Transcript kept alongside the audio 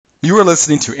You are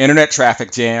listening to Internet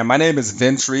Traffic Jam. My name is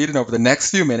Vince Reed, and over the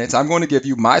next few minutes, I'm going to give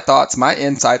you my thoughts, my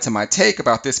insights, and my take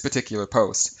about this particular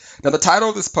post. Now, the title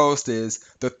of this post is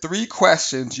The 3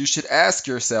 Questions You Should Ask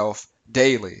Yourself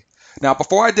Daily. Now,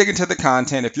 before I dig into the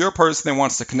content, if you're a person that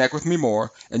wants to connect with me more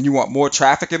and you want more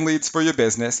traffic and leads for your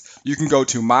business, you can go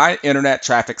to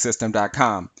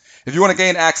myinternettrafficsystem.com. If you want to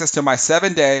gain access to my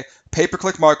 7-day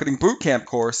pay-per-click marketing bootcamp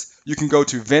course, you can go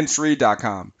to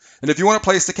vincereed.com. And if you want a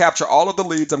place to capture all of the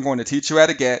leads I'm going to teach you how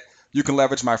to get, you can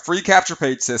leverage my free capture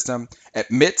page system at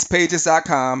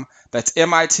mitspages.com. That's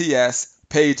MITS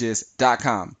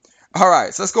pages.com. All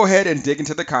right, so let's go ahead and dig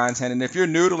into the content. And if you're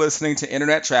new to listening to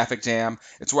Internet Traffic Jam,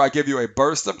 it's where I give you a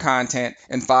burst of content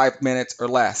in 5 minutes or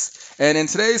less. And in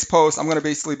today's post, I'm going to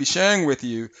basically be sharing with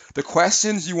you the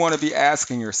questions you want to be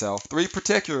asking yourself, 3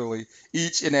 particularly,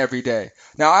 each and every day.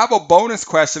 Now, I have a bonus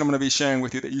question I'm going to be sharing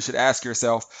with you that you should ask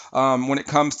yourself when it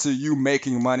comes to you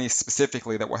making money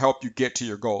specifically that will help you get to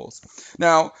your goals.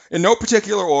 Now, in no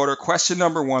particular order, question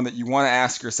number 1 that you want to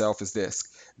ask yourself is this: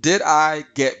 did I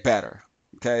get better?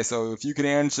 Okay, so if you can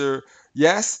answer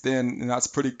yes, then that's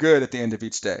pretty good at the end of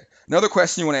each day. Another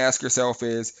question you want to ask yourself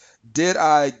is, did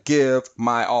I give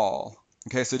my all?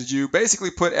 Okay, so did you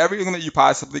basically put everything that you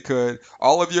possibly could,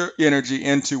 all of your energy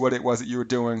into what it was that you were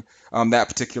doing that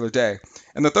particular day?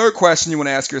 And the third question you want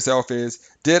to ask yourself is,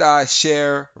 did I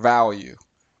share value?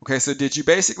 Okay, so did you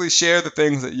basically share the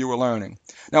things that you were learning?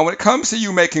 Now, when it comes to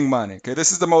you making money, okay,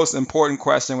 this is the most important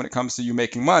question when it comes to you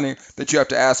making money that you have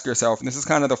to ask yourself. And this is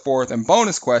kind of the fourth and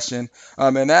bonus question,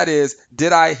 and that is,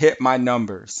 did I hit my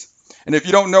numbers? And if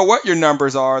you don't know what your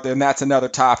numbers are, then that's another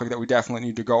topic that we definitely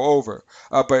need to go over.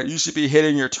 But you should be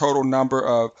hitting your total number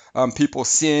of people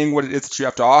seeing what it is that you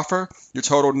have to offer, your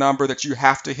total number that you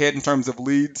have to hit in terms of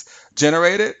leads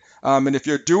generated. And if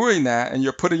you're doing that and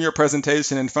you're putting your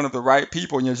presentation in front of the right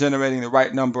people and you're generating the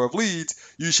right number of leads,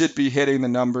 you should be hitting the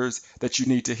numbers that you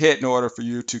need to hit in order for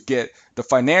you to get the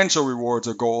financial rewards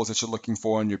or goals that you're looking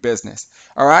for in your business.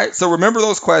 All right, so remember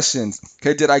those questions.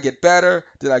 Okay, did I get better?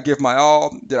 Did I give my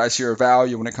all? Did I share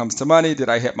value when it comes to money? Did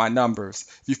I hit my numbers?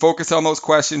 If you focus on those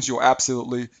questions, you'll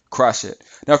absolutely crush it.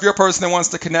 Now, if you're a person that wants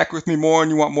to connect with me more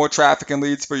and you want more traffic and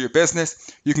leads for your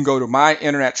business, you can go to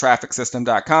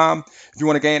myinternettrafficsystem.com. If you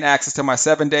want to gain access to my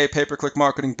 7-day pay-per-click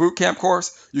marketing bootcamp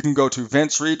course, you can go to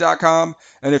vincereed.com.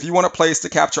 And if you want a place to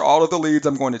capture all of the leads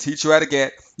I'm going to teach you how to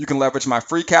get, you can leverage my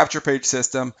free capture page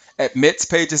system at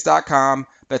mitspages.com.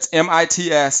 That's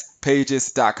MITS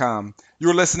pages.com.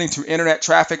 You're listening to Internet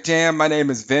Traffic Jam. My name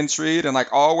is Vince Reed, and like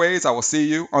always, I will see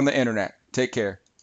you on the internet. Take care.